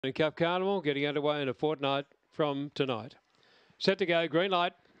Cup Carnival getting underway in a fortnight from tonight. Set to go, green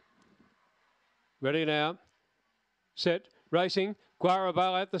light. Ready now. Set, racing.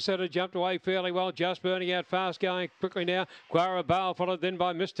 Guarabale at the centre, jumped away fairly well, just burning out fast, going quickly now. Guarabale followed then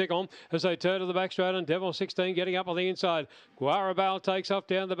by Miss Tickle as they turn to the back straight, and Devil 16 getting up on the inside. Guarabale takes off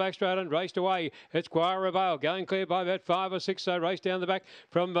down the back straight and raced away. It's Guarabale going clear by about 5 or 6, so race down the back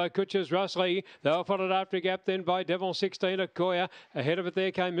from Kutcher's Russley. They were followed after a gap then by Devil 16 at Koya. Ahead of it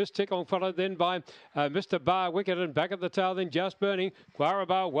there came Miss Tickle, followed then by Mr. Bar Wicket, and back at the tail then just burning.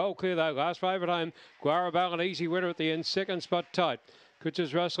 Guarabale well clear though, last favourite home. Guarabale an easy winner at the end, second spot tight.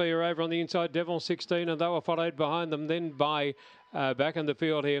 Kutcher's Russley are over on the inside, Devil 16, and they were followed behind them then by back in the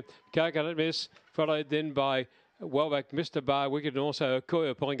field here. Coconut Miss, followed then by Wellback, Mr. Bar Wicket, and also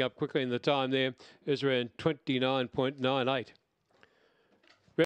Koya pulling up quickly in the time there is around 29.98.